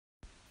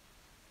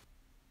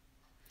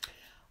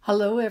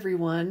Hello,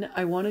 everyone.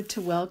 I wanted to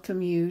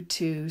welcome you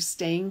to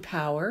Staying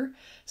Power,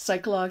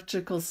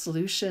 Psychological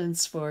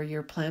Solutions for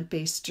Your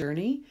Plant-Based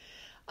Journey.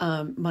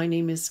 My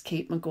name is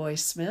Kate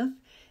McGoy-Smith,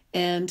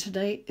 and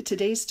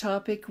today's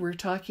topic, we're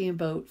talking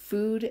about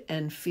food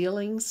and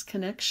feelings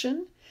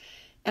connection.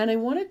 And I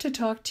wanted to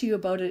talk to you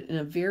about it in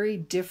a very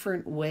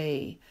different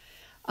way.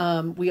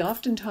 We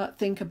often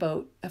think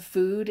about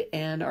food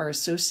and our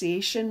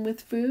association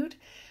with food,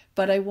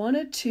 but I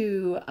wanted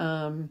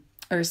to...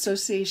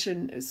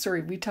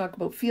 we talk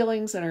about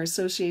feelings and our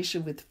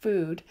association with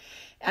food.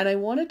 And I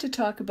wanted to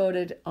talk about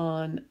it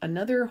on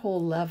another whole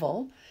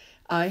level.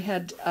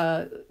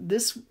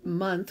 This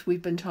month,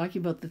 we've been talking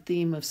about the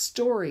theme of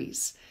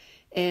stories.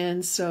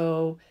 And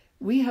so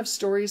we have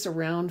stories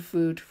around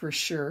food for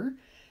sure,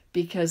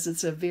 because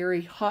it's a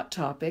very hot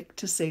topic,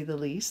 to say the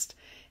least.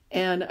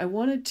 And I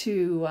wanted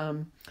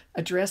to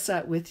address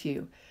that with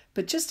you.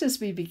 But just as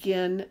we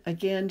begin,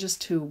 again, just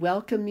to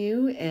welcome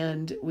you,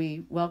 and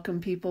we welcome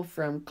people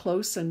from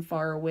close and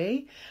far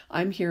away.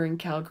 I'm here in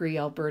Calgary,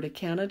 Alberta,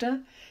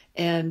 Canada,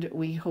 and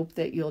we hope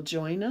that you'll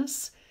join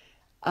us.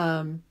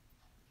 My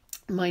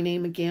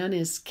name again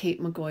is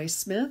Kate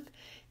McGoy-Smith,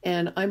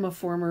 and I'm a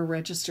former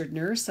registered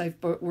nurse. I've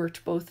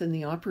worked both in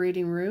the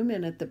operating room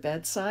and at the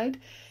bedside,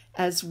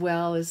 as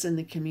well as in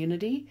the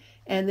community.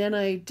 And then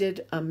I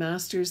did a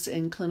master's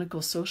in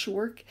clinical social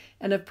work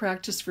and have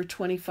practiced for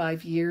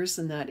 25 years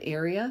in that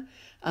area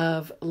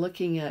of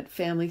looking at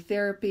family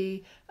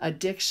therapy,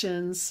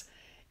 addictions,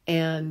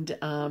 and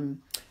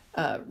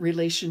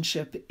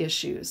relationship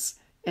issues.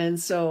 And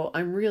so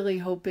I'm really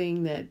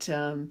hoping that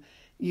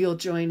you'll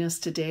join us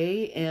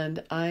today.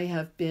 And I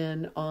have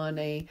been on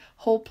a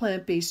whole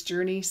plant-based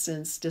journey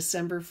since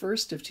December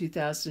 1st of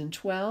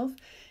 2012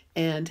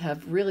 and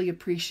have really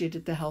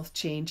appreciated the health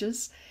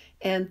changes.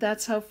 And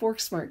that's how Fork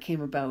Smart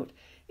came about.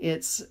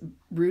 It's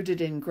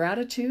rooted in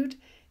gratitude,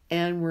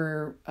 and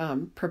we're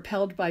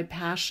propelled by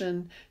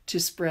passion to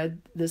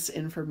spread this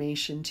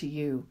information to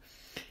you.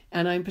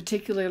 And I'm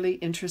particularly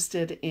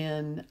interested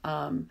in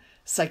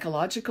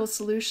psychological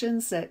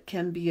solutions that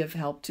can be of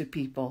help to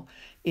people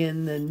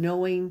in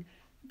the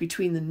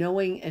between the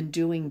knowing and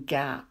doing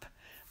gap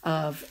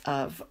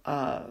of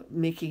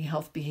making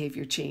health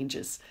behavior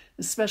changes,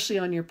 especially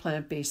on your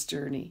plant-based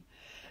journey.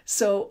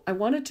 So I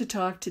wanted to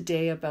talk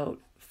today about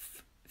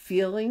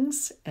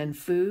feelings and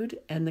food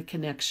and the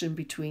connection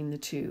between the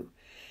two.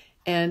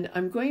 And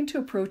I'm going to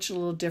approach it a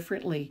little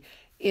differently.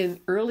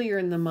 Earlier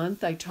in the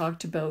month, I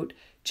talked about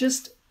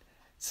just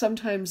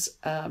sometimes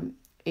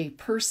a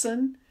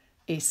person,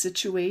 a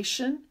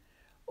situation,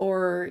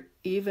 or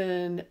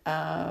even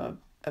a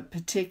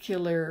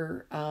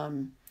particular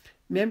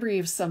memory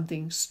of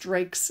something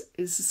is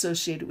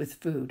associated with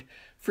food.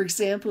 For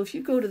example, if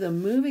you go to the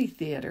movie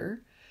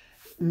theater,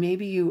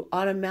 maybe you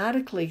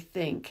automatically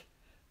think,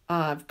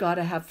 I've got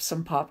to have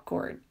some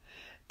popcorn.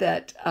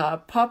 That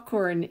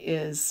popcorn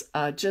is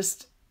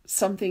just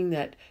something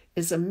that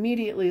is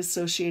immediately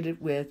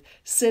associated with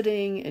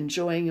sitting,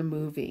 enjoying a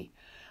movie.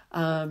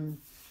 Or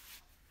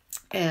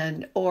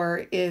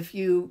if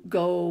you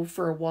go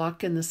for a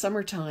walk in the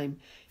summertime,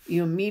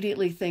 you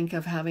immediately think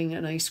of having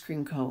an ice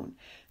cream cone.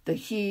 The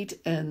heat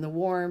and the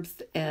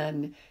warmth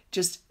and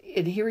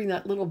hearing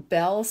that little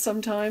bell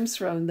sometimes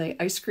from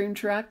the ice cream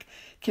truck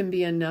can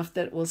be enough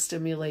that will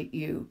stimulate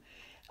you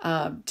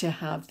to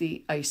have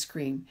the ice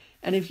cream.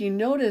 And if you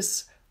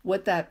notice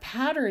what that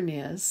pattern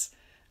is,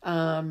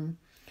 and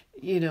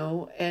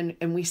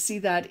we see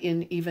that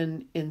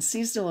even in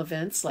seasonal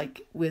events,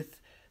 like with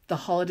the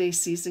holiday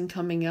season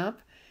coming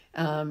up.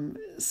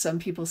 Some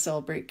people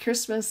celebrate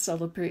Christmas,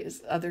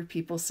 other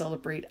people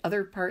celebrate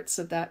other parts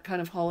of that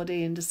kind of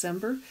holiday in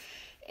December.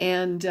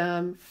 And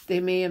they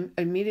may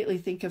immediately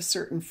think of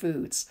certain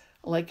foods,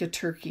 like a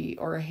turkey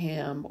or a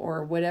ham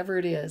or whatever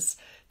it is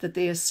that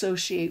they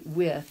associate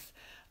with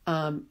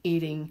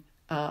eating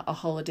a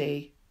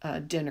holiday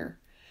dinner.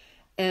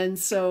 And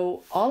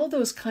so all of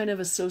those kind of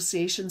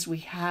associations we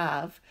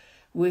have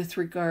with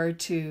regard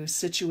to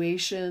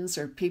situations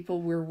or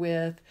people we're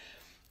with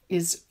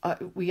is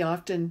we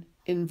often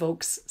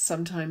invokes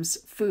sometimes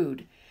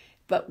food.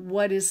 But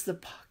what is the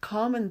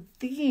common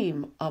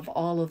theme of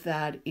all of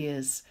that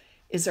is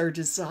our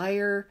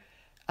desire,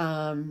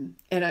 and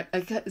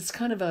it's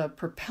kind of a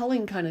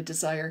propelling kind of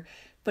desire,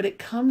 but it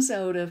comes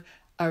out of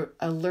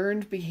a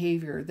learned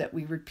behavior that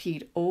we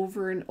repeat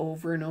over and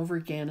over and over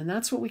again, and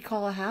that's what we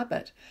call a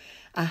habit.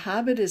 A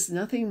habit is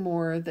nothing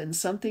more than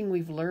something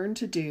we've learned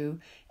to do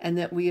and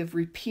that we have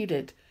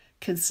repeated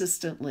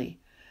consistently.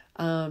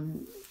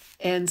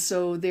 And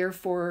so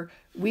therefore,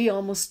 we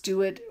almost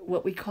do it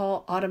what we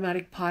call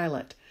automatic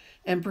pilot.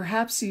 And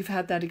perhaps you've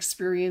had that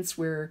experience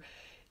where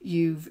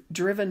you've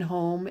driven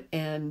home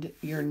and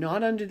you're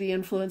not under the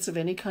influence of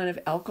any kind of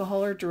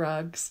alcohol or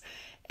drugs,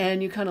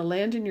 and you kind of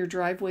land in your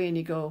driveway and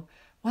you go,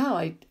 wow,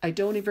 I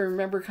don't even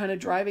remember kind of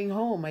driving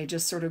home. I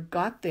just sort of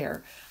got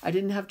there. I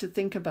didn't have to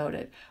think about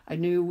it. I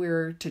knew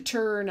where to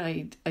turn.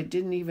 I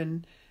didn't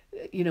even,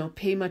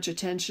 pay much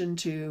attention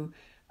to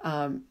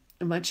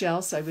much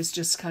else. I was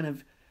just kind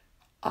of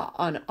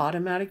on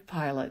automatic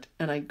pilot,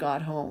 and I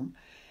got home.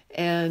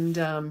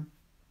 And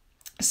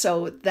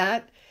so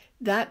that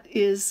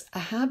is a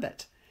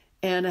habit,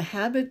 and a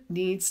habit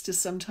needs to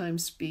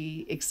sometimes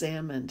be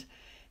examined.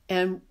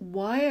 And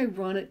why I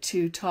wanted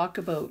to talk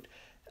about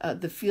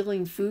the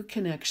feeling food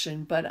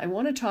connection, but I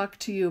want to talk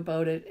to you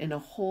about it in a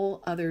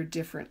whole other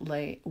different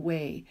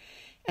way.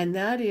 And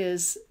that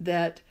is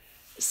that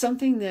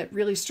something that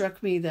really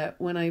struck me, that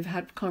when I've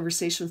had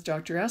conversation with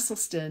Dr.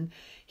 Esselstyn,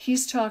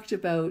 he's talked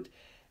about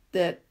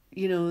that,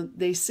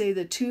 they say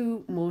the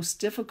two most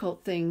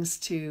difficult things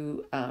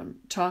to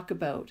talk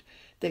about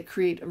that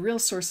create a real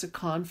source of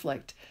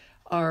conflict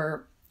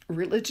are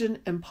religion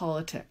and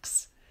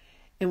politics.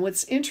 And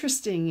what's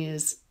interesting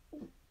is,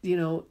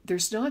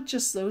 there's not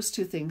just those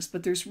two things,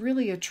 but there's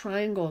really a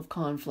triangle of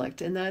conflict,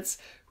 and that's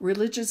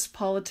religious,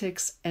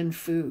 politics, and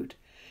food.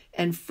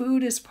 And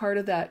food is part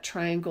of that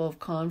triangle of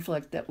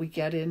conflict that we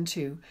get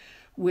into,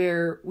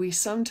 where we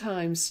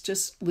sometimes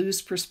just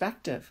lose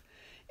perspective,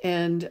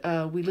 and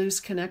we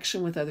lose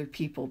connection with other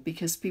people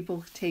because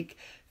people take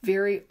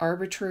very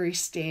arbitrary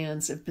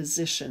stands and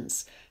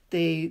positions.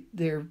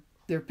 Their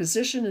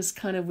position is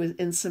kind of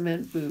in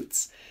cement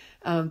boots.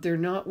 They're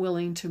not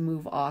willing to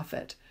move off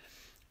it.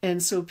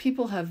 And so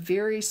people have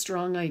very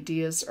strong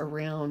ideas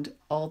around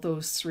all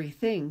those three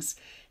things.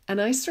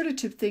 And I started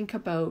to think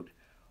about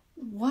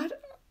what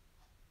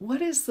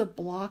is the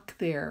block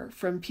there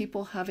from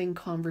people having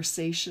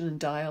conversation and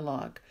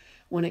dialogue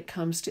when it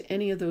comes to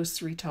any of those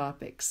three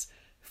topics: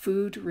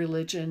 food,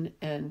 religion,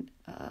 and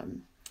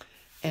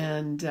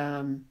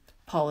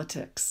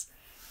politics.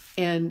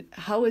 And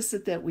how is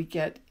it that we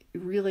get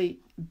really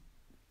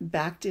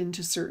backed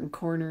into certain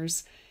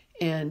corners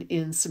and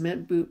in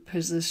cement boot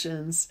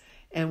positions,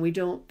 and we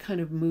don't kind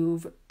of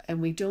move,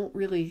 and we don't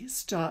really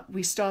stop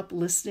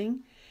listening,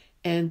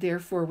 and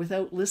therefore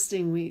without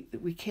listening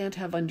we can't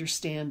have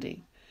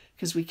understanding,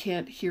 because we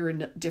can't hear a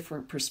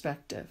different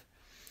perspective.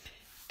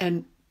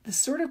 And the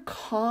sort of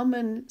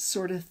common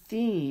sort of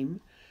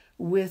theme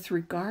with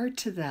regard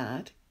to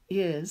that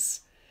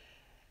is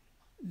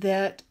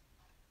that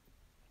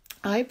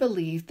I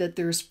believe that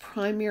there's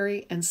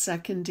primary and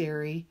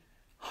secondary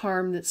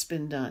harm that's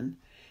been done.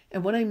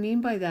 And what I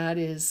mean by that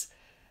is,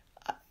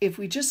 if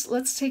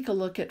let's take a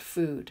look at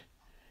food.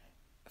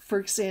 For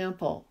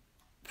example,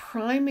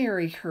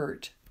 primary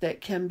hurt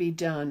that can be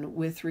done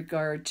with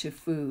regard to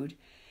food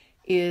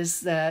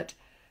is that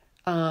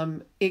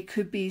it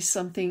could be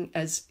something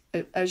as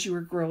you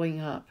were growing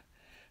up.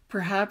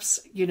 Perhaps,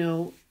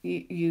 you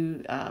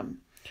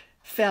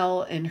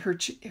fell and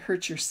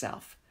hurt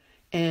yourself,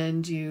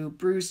 and you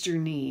bruised your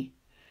knee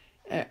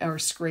or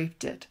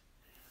scraped it.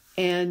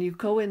 And you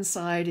go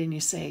inside and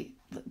you say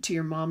to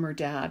your mom or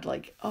dad,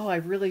 like, "Oh, I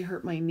really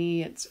hurt my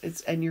knee."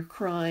 And you're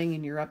crying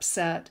and you're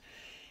upset.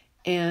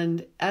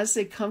 And as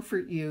they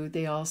comfort you,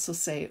 they also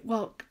say,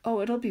 "Well,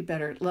 it'll be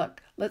better.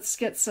 Look, let's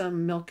get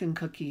some milk and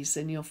cookies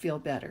and you'll feel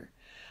better.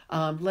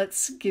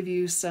 Let's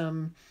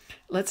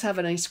have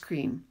an ice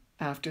cream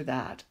after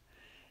that."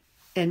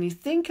 And you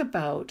think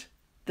about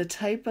the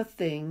type of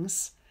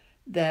things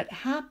that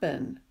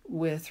happen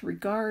with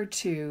regard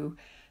to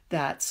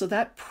that. So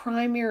that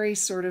primary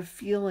sort of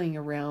feeling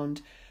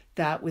around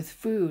that with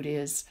food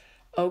is,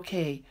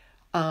 okay,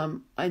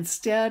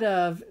 instead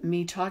of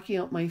me talking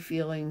out my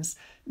feelings,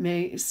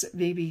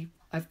 maybe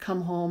I've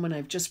come home and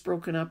I've just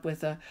broken up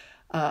with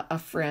a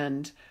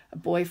friend, a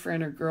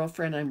boyfriend or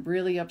girlfriend. I'm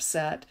really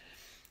upset.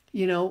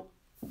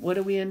 What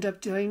do we end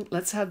up doing?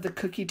 Let's have the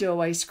cookie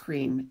dough ice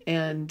cream.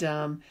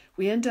 And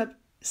we end up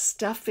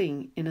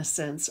stuffing, in a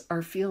sense,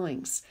 our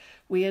feelings.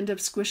 We end up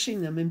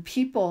squishing them. And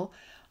people,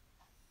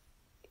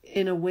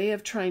 in a way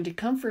of trying to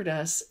comfort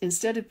us,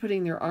 instead of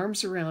putting their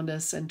arms around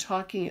us and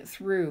talking it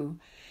through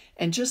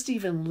and just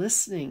even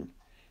listening,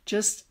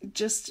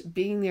 just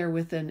being there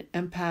with an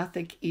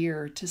empathic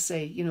ear to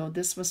say,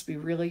 this must be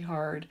really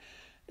hard.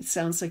 It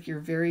sounds like you're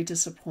very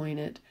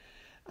disappointed.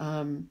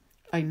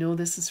 I know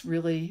this is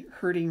really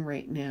hurting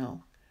right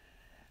now.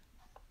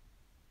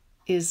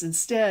 Is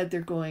instead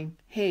they're going,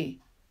 "Hey,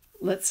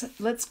 let's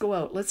go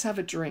out. Let's have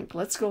a drink.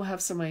 Let's go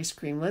have some ice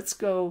cream. Let's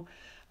go,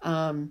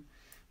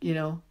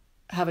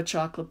 have a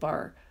chocolate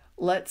bar.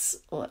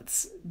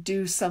 Let's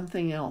do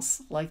something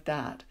else like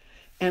that."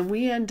 And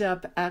we end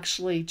up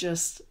actually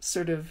just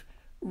sort of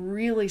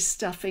really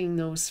stuffing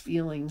those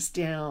feelings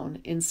down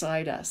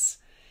inside us.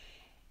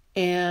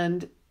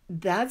 And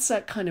that's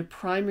that kind of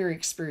primary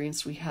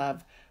experience we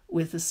have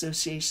with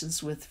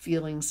associations with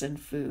feelings and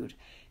food,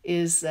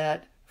 is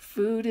that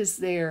food is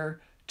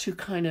there to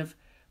kind of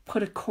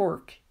put a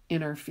cork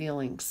in our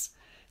feelings,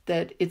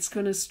 that it's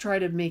going to try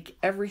to make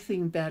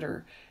everything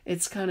better.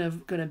 It's kind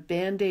of going to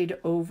band-aid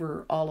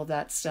over all of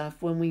that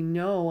stuff when we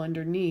know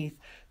underneath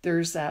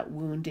there's that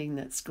wounding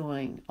that's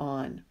going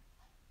on.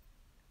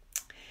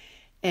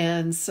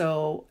 And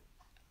so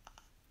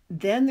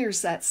then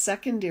there's that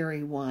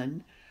secondary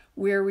one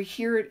where we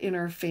hear it in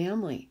our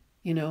family.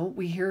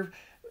 We hear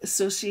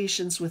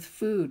associations with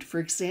food. For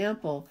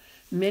example,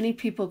 many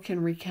people can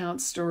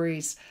recount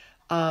stories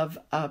of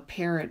a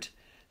parent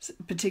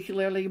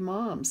particularly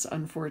moms,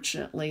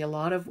 unfortunately. A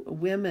lot of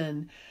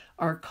women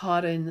are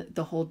caught in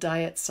the whole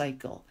diet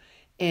cycle.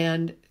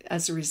 And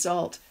as a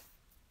result,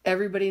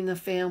 everybody in the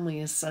family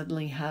is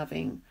suddenly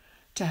having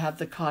to have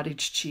the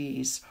cottage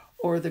cheese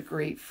or the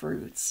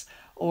grapefruits,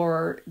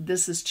 or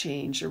this has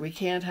changed, or we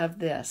can't have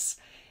this.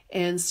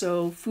 And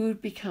so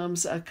food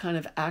becomes a kind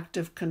of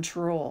active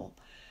control,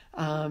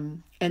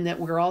 and that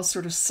we're all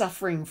sort of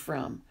suffering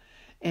from.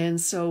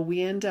 And so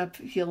we end up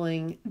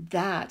feeling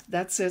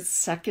that's a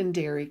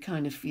secondary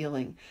kind of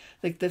feeling,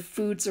 like the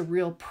food's a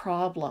real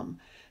problem,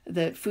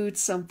 that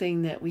food's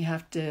something that we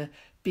have to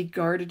be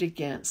guarded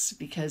against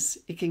because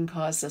it can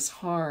cause us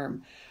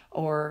harm,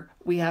 or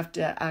we have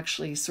to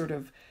actually sort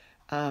of,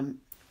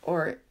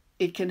 or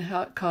it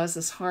can cause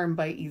us harm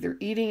by either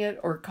eating it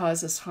or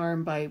cause us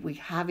harm by we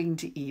having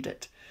to eat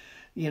it.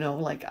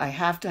 Like I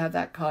have to have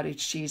that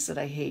cottage cheese that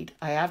I hate.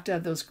 I have to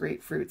have those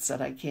grapefruits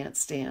that I can't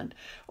stand.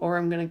 Or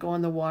I'm going to go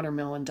on the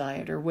watermelon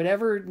diet or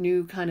whatever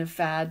new kind of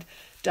fad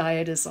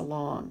diet is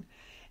along.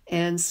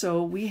 And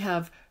so we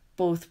have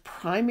both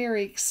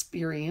primary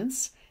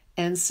experience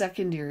and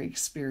secondary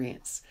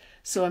experience.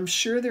 So I'm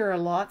sure there are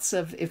lots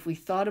of, if we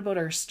thought about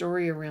our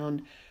story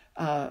around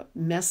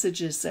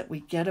messages that we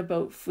get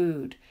about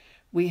food,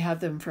 we have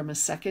them from a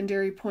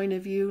secondary point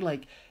of view,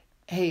 like,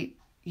 hey,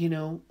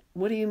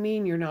 what do you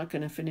mean you're not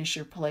going to finish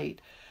your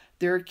plate?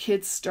 There are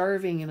kids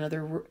starving in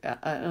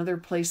other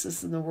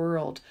places in the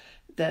world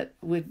that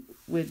would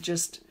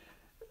just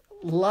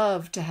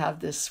love to have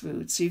this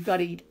food. So you've got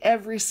to eat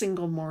every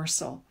single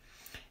morsel.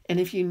 And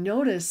if you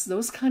notice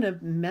those kind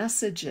of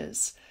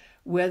messages,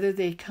 whether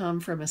they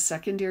come from a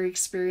secondary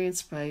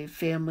experience by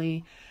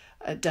family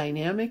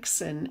dynamics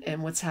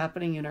and what's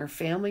happening in our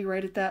family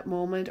right at that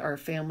moment, our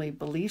family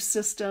belief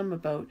system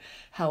about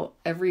how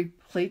every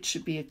plate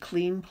should be a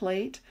clean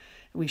plate,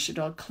 we should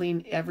all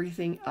clean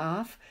everything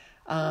off.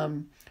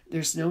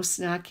 There's no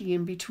snacking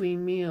in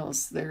between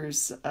meals.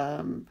 There's,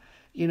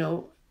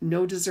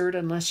 no dessert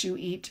unless you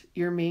eat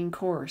your main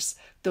course.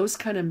 Those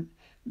kind of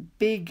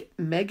big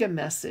mega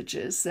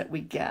messages that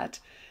we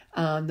get,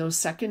 those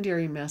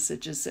secondary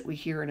messages that we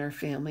hear in our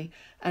family,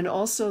 and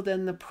also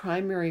then the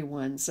primary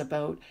ones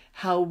about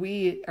how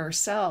we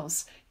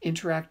ourselves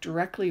interact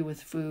directly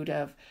with food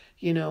of,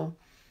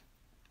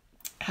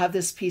 have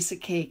this piece of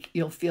cake,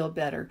 you'll feel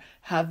better.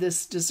 Have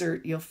this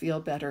dessert, you'll feel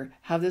better.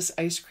 Have this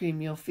ice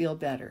cream, you'll feel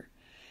better.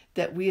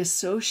 That we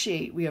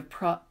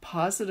have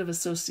positive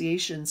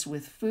associations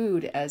with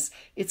food as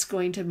it's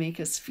going to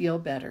make us feel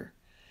better.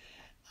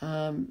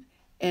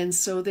 And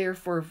so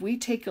therefore, if we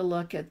take a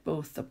look at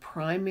both the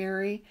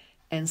primary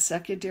and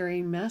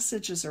secondary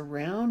messages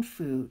around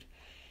food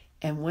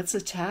and what's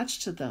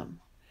attached to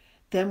them,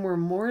 then we're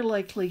more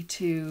likely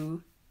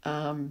to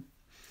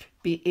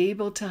be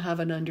able to have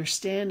an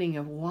understanding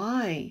of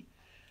why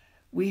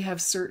we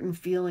have certain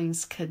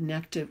feelings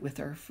connected with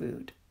our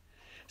food.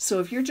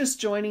 So if you're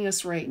just joining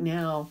us right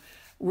now,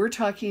 we're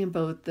talking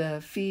about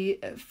the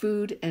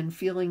food and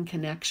feeling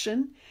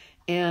connection.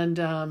 And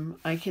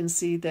I can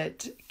see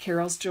that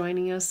Carol's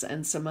joining us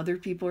and some other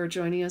people are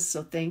joining us.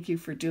 So thank you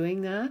for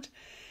doing that.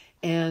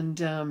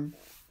 And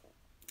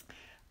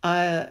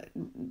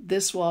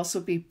this will also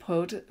be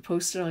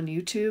posted on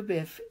YouTube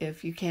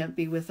if you can't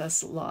be with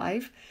us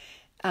live.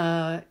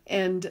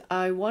 And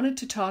I wanted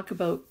to talk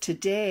about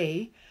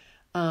today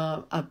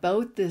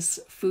about this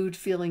food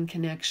feeling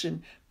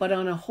connection, but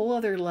on a whole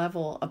other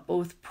level of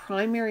both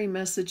primary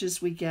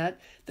messages we get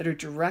that are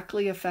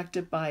directly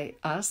affected by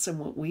us and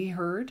what we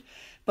heard,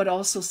 but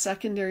also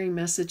secondary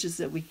messages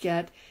that we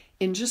get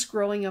in just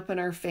growing up in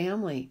our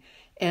family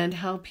and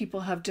how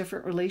people have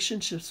different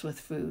relationships with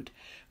food.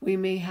 We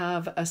may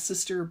have a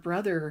sister or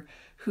brother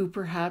who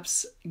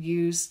perhaps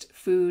used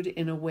food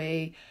in a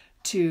way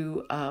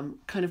to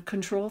kind of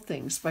control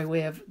things by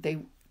way of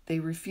they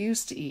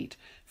refused to eat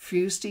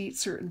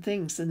certain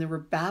things, and there were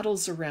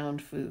battles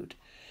around food.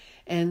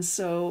 And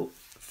so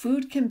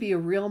food can be a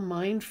real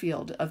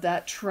minefield of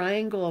that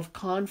triangle of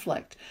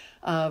conflict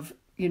of,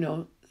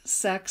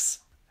 sex,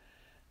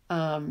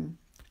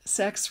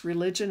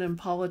 religion, and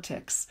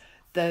politics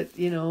that,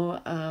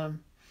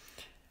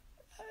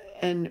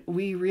 and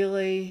we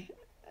really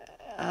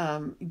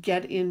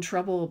get in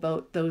trouble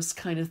about those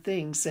kind of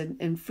things.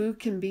 And food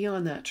can be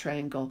on that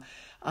triangle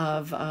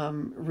of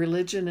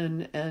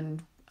religion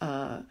and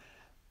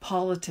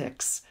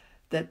politics,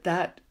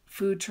 that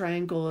food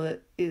triangle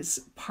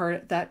is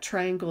that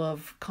triangle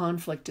of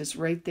conflict is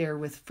right there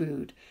with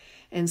food.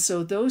 And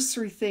so those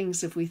three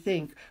things, if we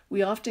think,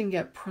 we often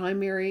get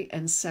primary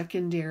and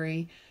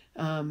secondary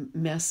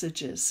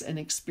messages and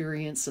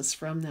experiences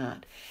from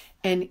that.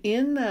 And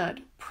in that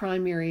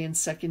primary and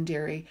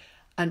secondary,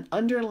 an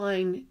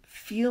underlying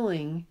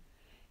feeling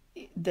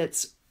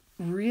that's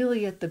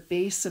really at the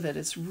base of it,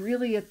 it's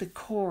really at the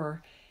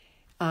core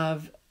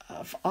of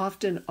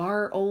often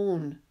our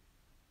own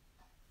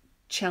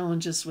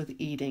challenges with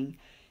eating,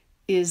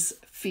 is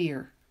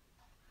fear.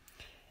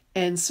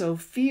 And so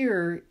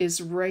fear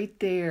is right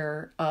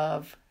there,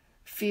 of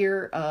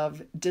fear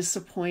of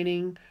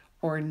disappointing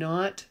or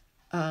not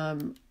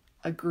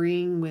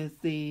agreeing with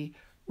the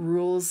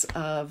rules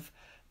of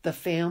the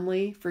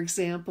family. For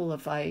example,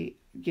 if I,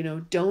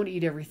 don't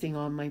eat everything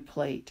on my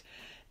plate,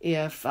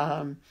 if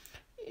I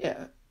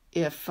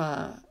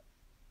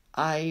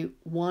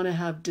want to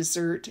have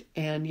dessert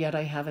and yet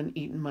I haven't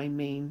eaten my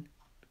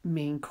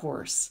main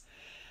course.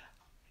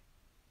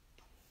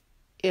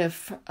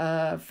 If,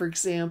 for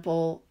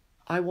example,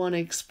 I want to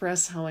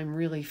express how I'm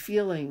really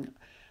feeling,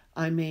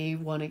 I may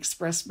want to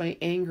express my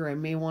anger, I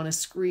may want to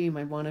scream,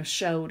 I want to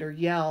shout or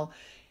yell.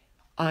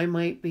 I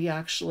might be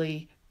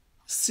actually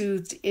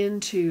soothed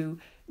into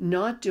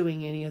not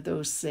doing any of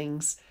those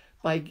things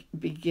by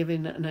be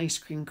given an ice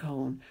cream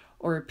cone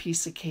or a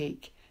piece of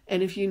cake.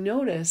 And if you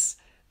notice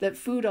that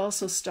food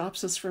also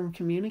stops us from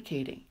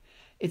communicating,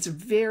 it's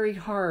very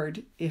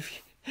hard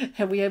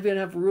and we even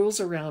have rules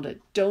around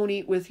it. Don't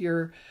eat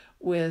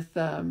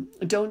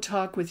don't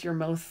talk with your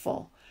mouth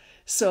full.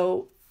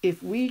 So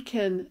if we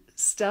can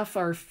stuff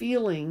our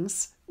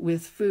feelings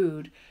with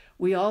food,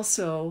 we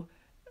also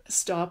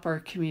stop our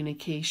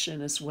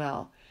communication as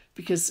well,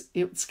 because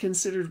it's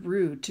considered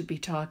rude to be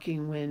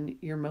talking when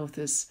your mouth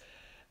is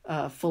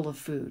full of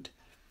food.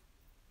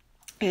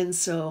 And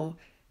so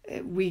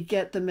we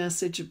get the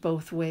message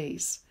both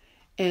ways.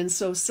 And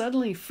so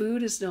suddenly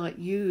food is not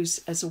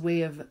used as a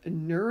way of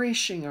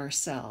nourishing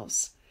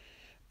ourselves,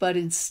 but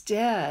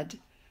instead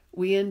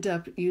we end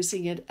up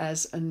using it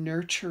as a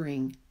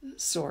nurturing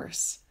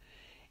source.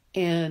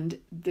 And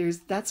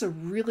that's a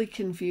really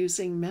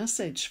confusing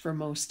message for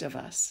most of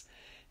us,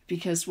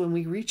 because when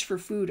we reach for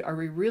food, are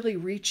we really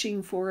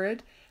reaching for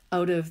it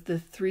out of the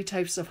 3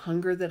 types of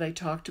hunger that I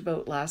talked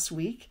about last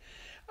week?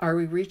 Are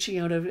we reaching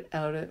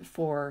out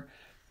for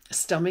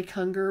stomach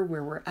hunger,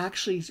 where we're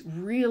actually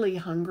really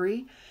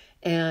hungry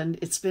and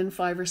it's been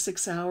 5 or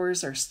 6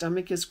 hours, our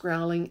stomach is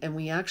growling, and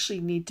we actually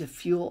need to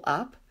fuel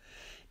up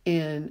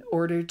in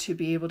order to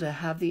be able to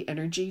have the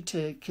energy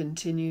to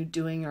continue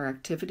doing our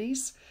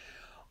activities?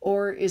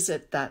 Or is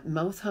it that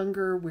mouth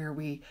hunger where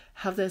we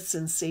have that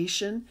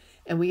sensation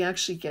and we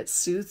actually get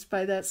soothed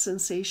by that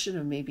sensation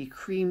of maybe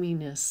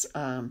creaminess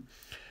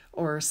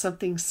or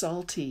something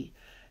salty?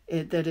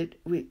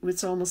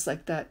 It's almost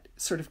like that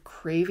sort of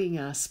craving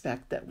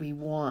aspect that we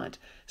want,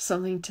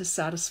 something to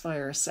satisfy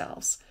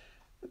ourselves.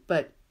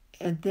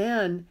 And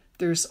then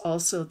there's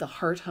also the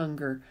heart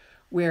hunger,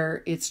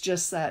 where it's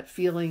just that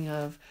feeling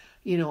of,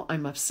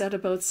 I'm upset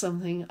about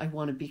something, I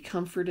want to be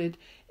comforted,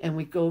 and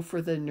we go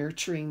for the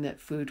nurturing that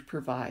food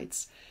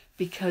provides,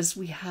 because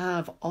we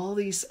have all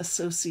these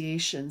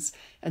associations.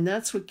 And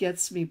that's what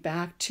gets me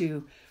back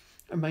to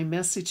my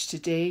message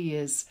today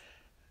is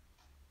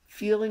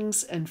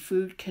feelings and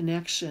food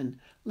connection.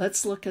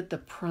 Let's look at the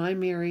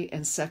primary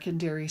and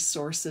secondary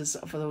sources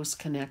of those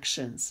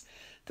connections.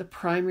 The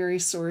primary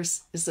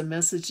source is the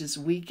messages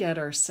we get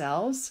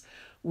ourselves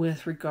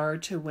with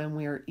regard to when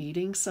we are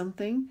eating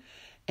something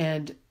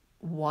and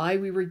why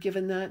we were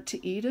given that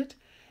to eat it.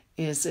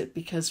 Is it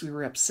because we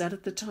were upset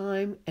at the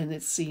time and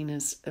it's seen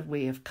as a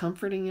way of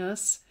comforting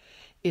us?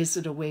 Is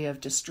it a way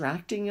of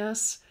distracting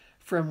us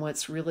from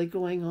what's really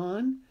going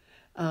on?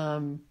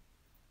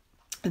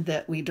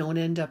 That we don't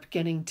end up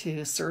getting to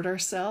assert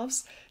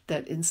ourselves,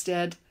 that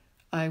instead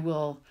I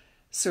will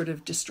sort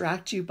of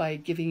distract you by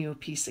giving you a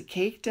piece of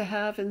cake to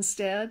have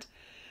instead?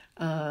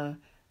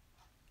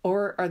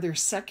 Or are there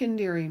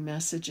secondary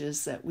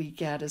messages that we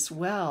get as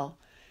well?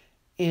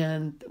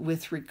 And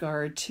with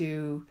regard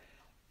to,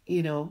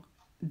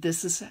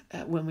 this is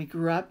when we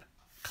grew up,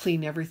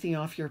 clean everything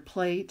off your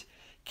plate,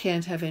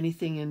 can't have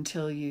anything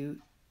until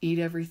you eat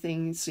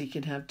everything so you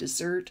can have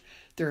dessert.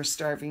 There are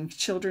starving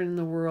children in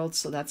the world,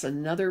 so that's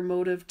another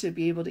motive to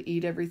be able to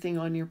eat everything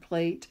on your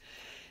plate.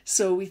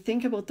 So we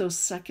think about those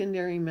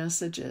secondary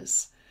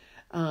messages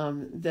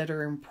that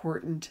are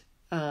important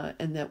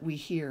and that we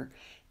hear.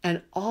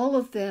 And all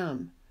of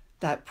them,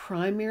 that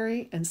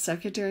primary and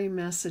secondary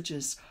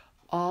messages,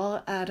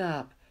 all add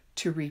up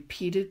to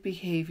repeated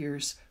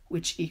behaviors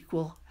which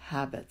equal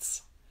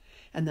habits.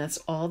 And that's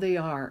all they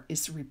are,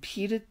 is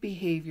repeated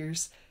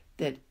behaviors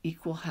that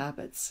equal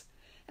habits.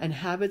 And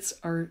habits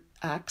are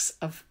acts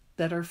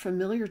that are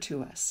familiar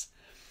to us.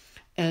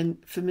 And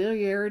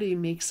familiarity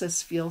makes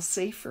us feel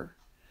safer.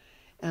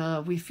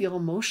 We feel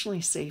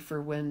emotionally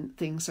safer when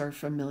things are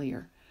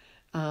familiar.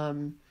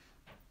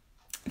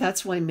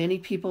 That's why many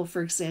people,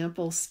 for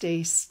example,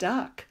 stay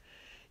stuck.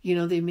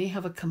 They may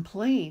have a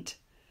complaint,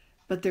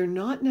 but they're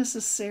not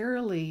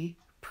necessarily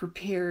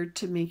prepared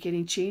to make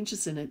any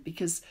changes in it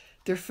because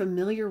they're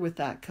familiar with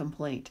that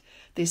complaint.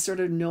 They sort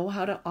of know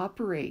how to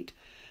operate.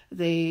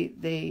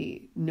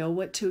 They know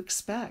what to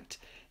expect.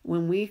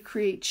 When we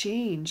create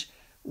change,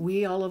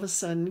 we all of a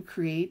sudden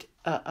create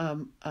a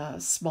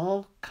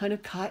small kind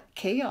of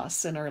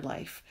chaos in our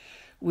life.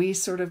 We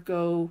sort of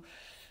go,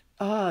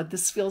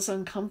 this feels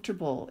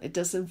uncomfortable. It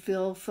doesn't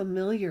feel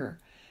familiar,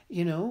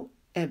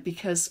 and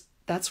because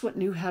that's what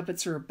new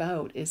habits are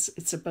about.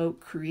 It's about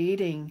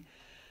creating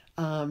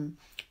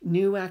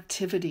new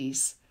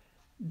activities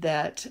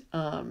that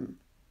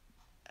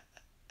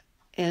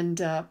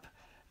end up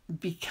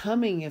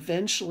becoming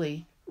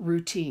eventually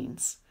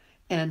routines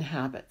and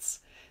habits.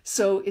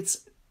 So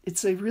it's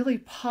it's a really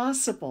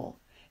possible,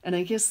 and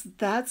I guess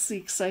that's the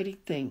exciting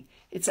thing.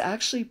 It's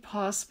actually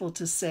possible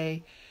to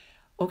say,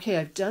 okay,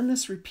 I've done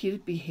this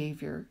repeated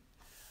behavior.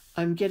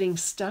 I'm getting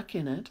stuck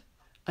in it.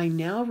 I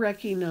now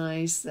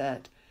recognize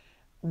that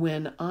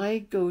when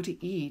I go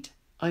to eat,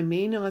 I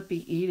may not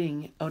be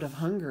eating out of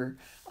hunger.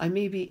 I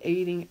may be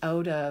eating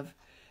out of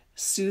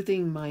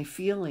soothing my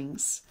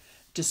feelings,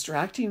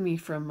 distracting me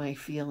from my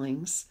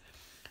feelings,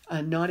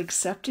 not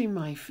accepting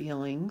my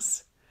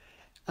feelings,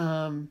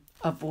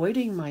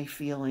 avoiding my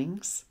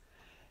feelings,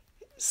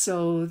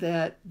 so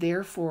that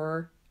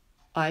therefore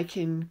I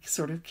can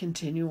sort of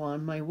continue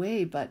on my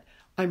way. But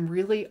I'm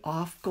really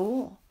off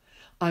goal.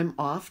 I'm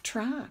off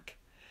track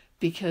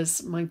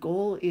because my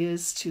goal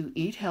is to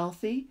eat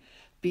healthy,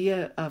 be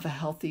of a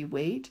healthy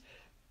weight,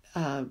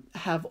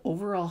 have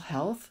overall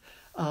health,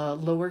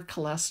 lower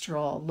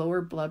cholesterol,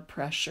 lower blood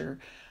pressure,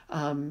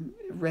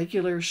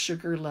 regular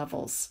sugar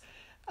levels,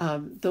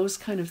 those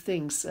kind of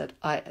things that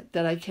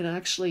I can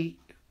actually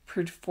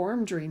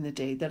perform during the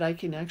day, that I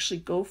can actually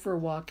go for a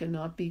walk and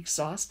not be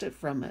exhausted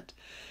from it,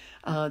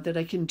 that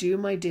I can do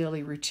my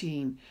daily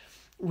routine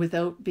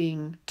without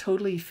being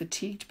totally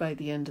fatigued by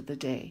the end of the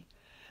day,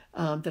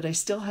 that I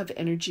still have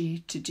energy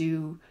to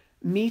do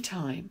me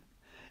time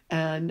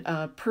and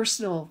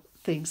personal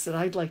things that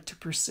I'd like to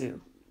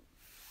pursue.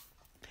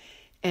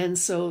 And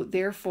so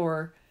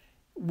therefore,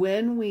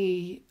 when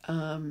we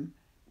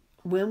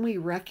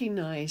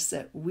recognize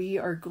that we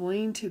are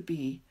going to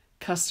be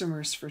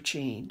customers for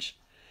change,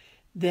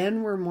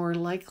 then we're more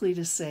likely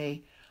to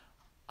say,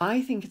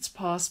 I think it's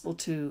possible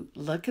to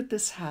look at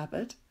this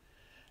habit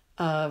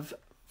of,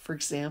 for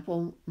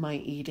example, my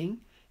eating,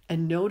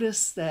 and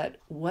notice that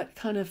what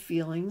kind of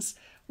feelings,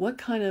 what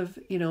kind of,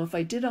 if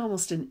I did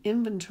almost an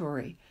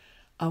inventory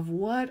of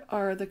what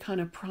are the kind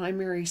of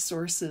primary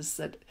sources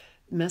that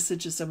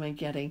messages am I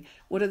getting,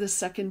 what are the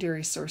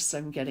secondary sources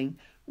I'm getting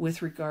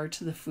with regard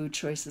to the food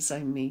choices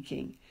I'm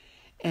making,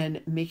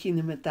 and making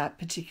them at that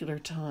particular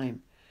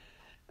time,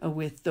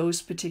 with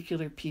those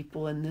particular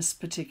people in this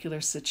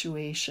particular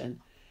situation,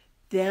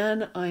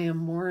 then I am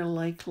more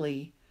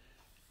likely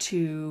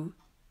to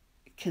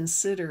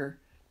consider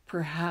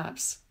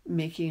perhaps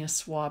making a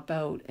swap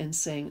out and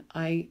saying,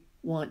 I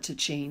want to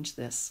change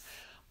this.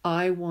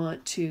 I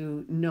want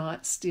to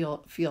not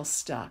still feel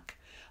stuck.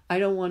 I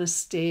don't want to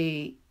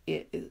stay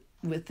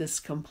with this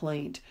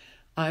complaint.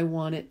 I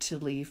want it to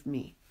leave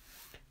me.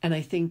 And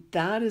I think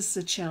that is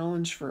the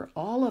challenge for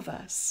all of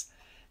us,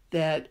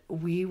 that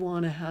we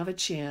want to have a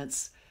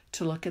chance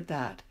to look at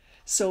that.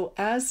 So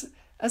as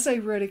I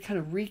read a kind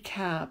of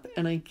recap,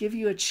 and I give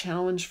you a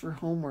challenge for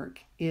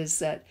homework, is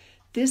that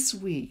this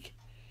week,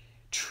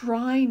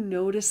 try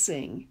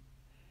noticing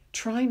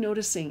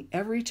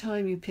every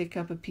time you pick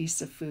up a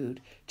piece of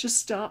food. Just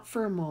stop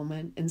for a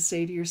moment and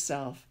say to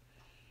yourself,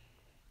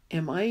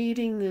 am I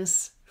eating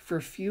this for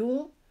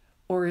fuel,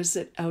 or is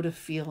it out of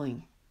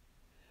feeling?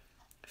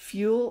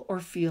 Fuel or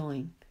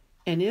feeling?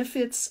 And if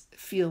it's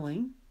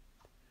feeling,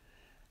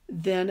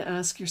 then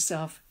ask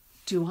yourself,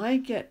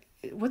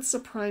 what's the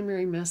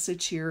primary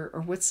message here,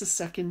 or what's the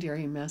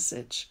secondary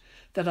message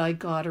that I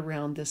got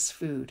around this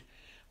food?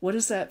 What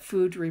does that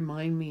food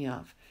remind me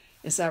of?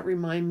 Does that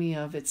remind me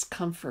of its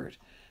comfort?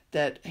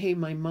 That, hey,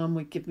 my mom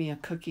would give me a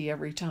cookie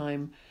every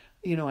time,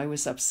 I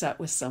was upset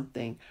with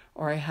something,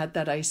 or I had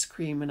that ice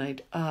cream and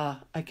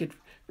I could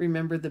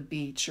remember the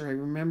beach, or I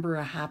remember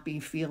a happy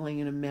feeling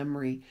and a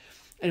memory.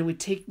 And it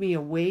would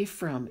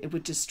it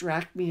would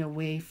distract me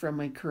away from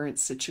my current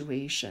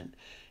situation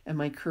and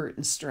my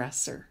current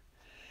stressor.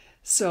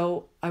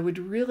 So I would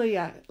really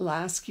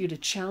ask you to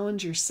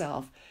challenge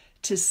yourself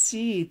to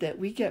see that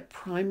we get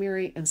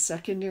primary and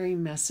secondary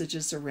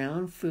messages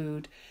around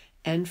food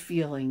and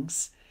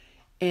feelings,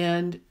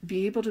 and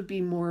be able to be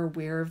more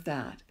aware of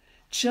that.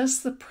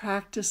 Just the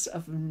practice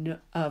of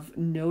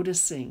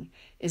noticing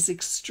is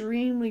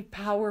extremely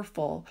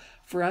powerful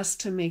for us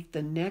to make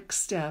the next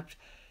step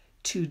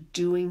to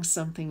doing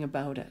something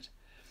about it.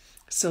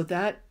 So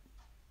that,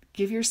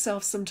 give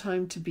yourself some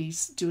time to be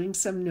doing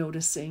some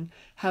noticing,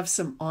 have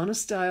some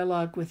honest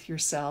dialogue with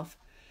yourself,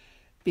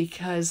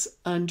 because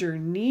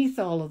underneath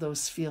all of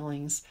those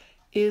feelings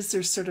is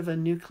there sort of a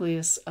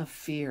nucleus of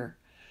fear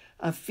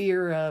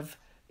of,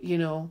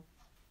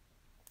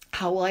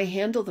 how I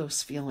handle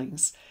those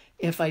feelings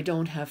if I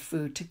don't have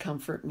food to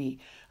comfort me,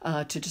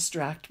 to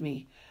distract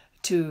me,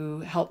 to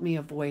help me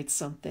avoid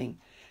something.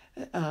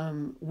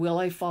 Will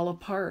I fall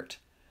apart?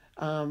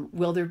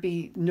 Will there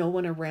be no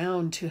one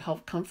around to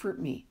help comfort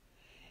me?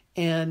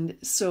 And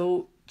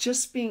so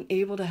just being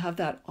able to have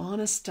that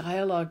honest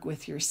dialogue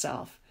with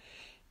yourself,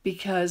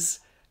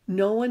 because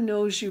no one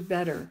knows you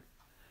better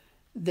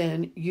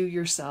than you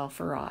yourself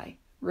or I,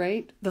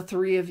 right? The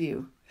three of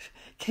you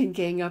can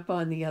gang up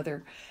on the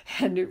other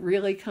and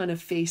really kind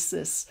of face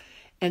this.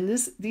 And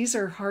these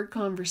are hard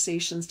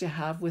conversations to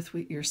have with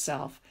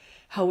yourself.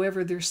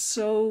 However, they're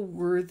so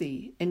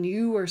worthy, and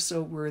you are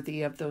so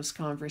worthy of those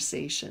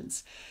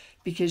conversations,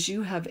 because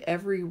you have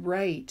every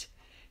right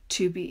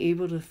to be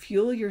able to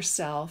fuel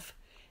yourself,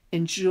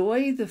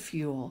 enjoy the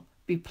fuel,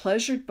 be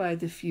pleasured by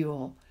the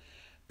fuel,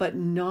 but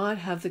not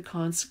have the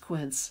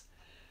consequence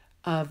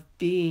of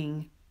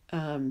being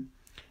the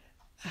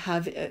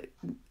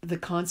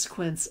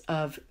consequence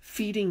of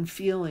feeding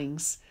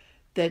feelings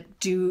that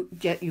do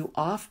get you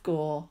off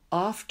goal,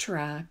 off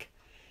track,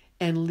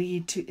 and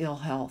lead to ill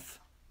health.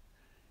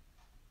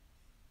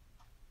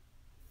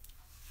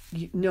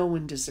 No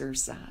one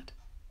deserves that,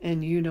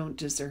 and you don't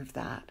deserve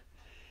that.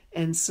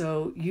 And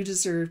so you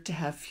deserve to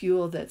have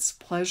fuel that's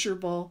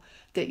pleasurable,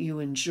 that you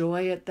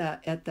enjoy at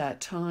that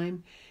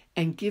time,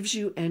 and gives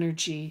you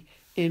energy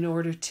in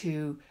order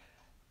to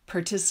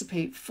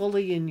participate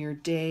fully in your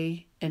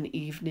day and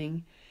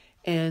evening,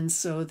 and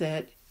so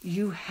that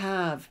you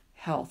have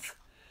health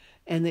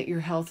and that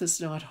your health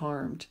is not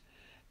harmed,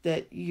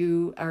 that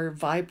you are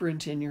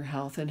vibrant in your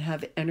health and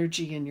have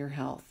energy in your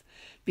health,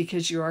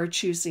 because you are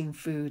choosing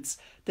foods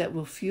that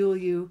will fuel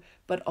you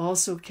but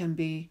also can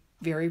be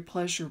very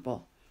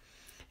pleasurable.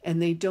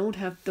 And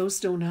those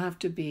don't have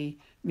to be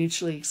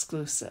mutually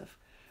exclusive.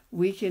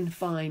 We can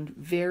find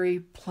very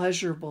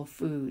pleasurable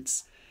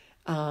foods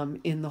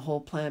in the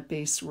whole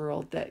plant-based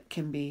world that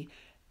can be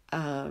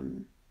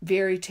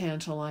very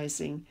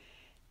tantalizing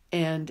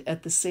and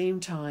at the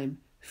same time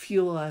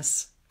fuel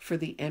us for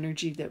the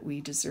energy that we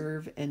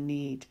deserve and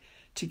need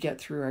to get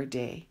through our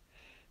day.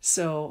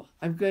 So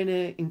I'm going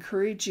to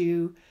encourage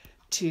you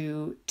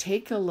to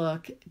take a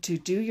look, to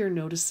do your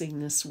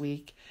noticing this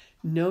week.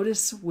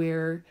 Notice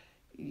where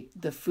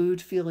the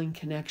food feeling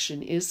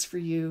connection is for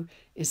you.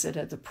 Is it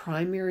at the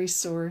primary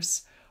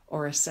source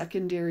or a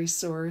secondary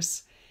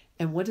source?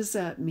 And what does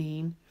that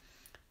mean?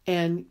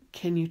 And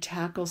can you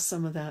tackle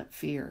some of that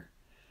fear?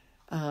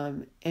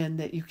 And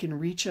that you can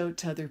reach out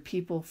to other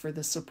people for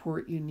the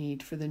support you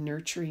need, for the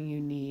nurturing you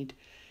need,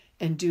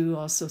 and do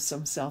also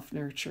some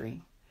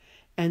self-nurturing.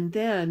 And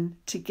then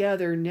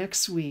together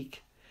next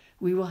week,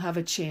 we will have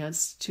a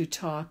chance to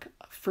talk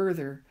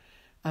further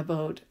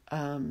about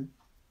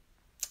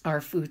our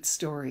food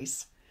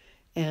stories.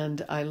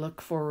 And I look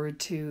forward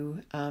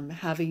to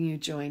having you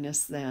join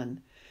us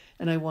then.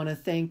 And I want to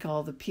thank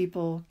all the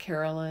people,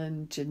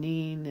 Carolyn,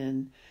 Janine,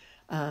 and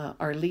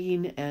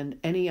Arlene, and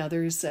any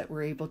others that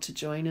were able to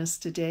join us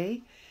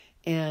today.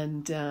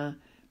 And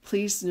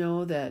please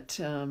know that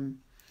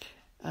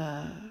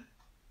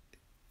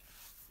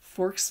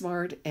Fork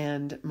Smart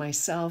and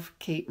myself,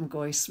 Kate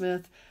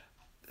McGoy-Smith,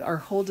 our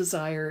whole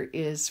desire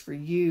is for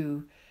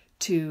you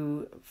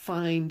to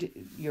find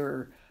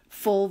your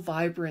full,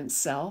 vibrant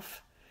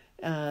self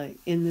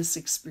in this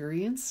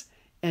experience,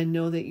 and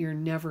know that you're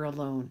never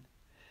alone.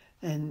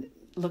 And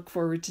look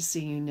forward to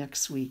seeing you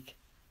next week.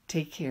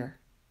 Take care.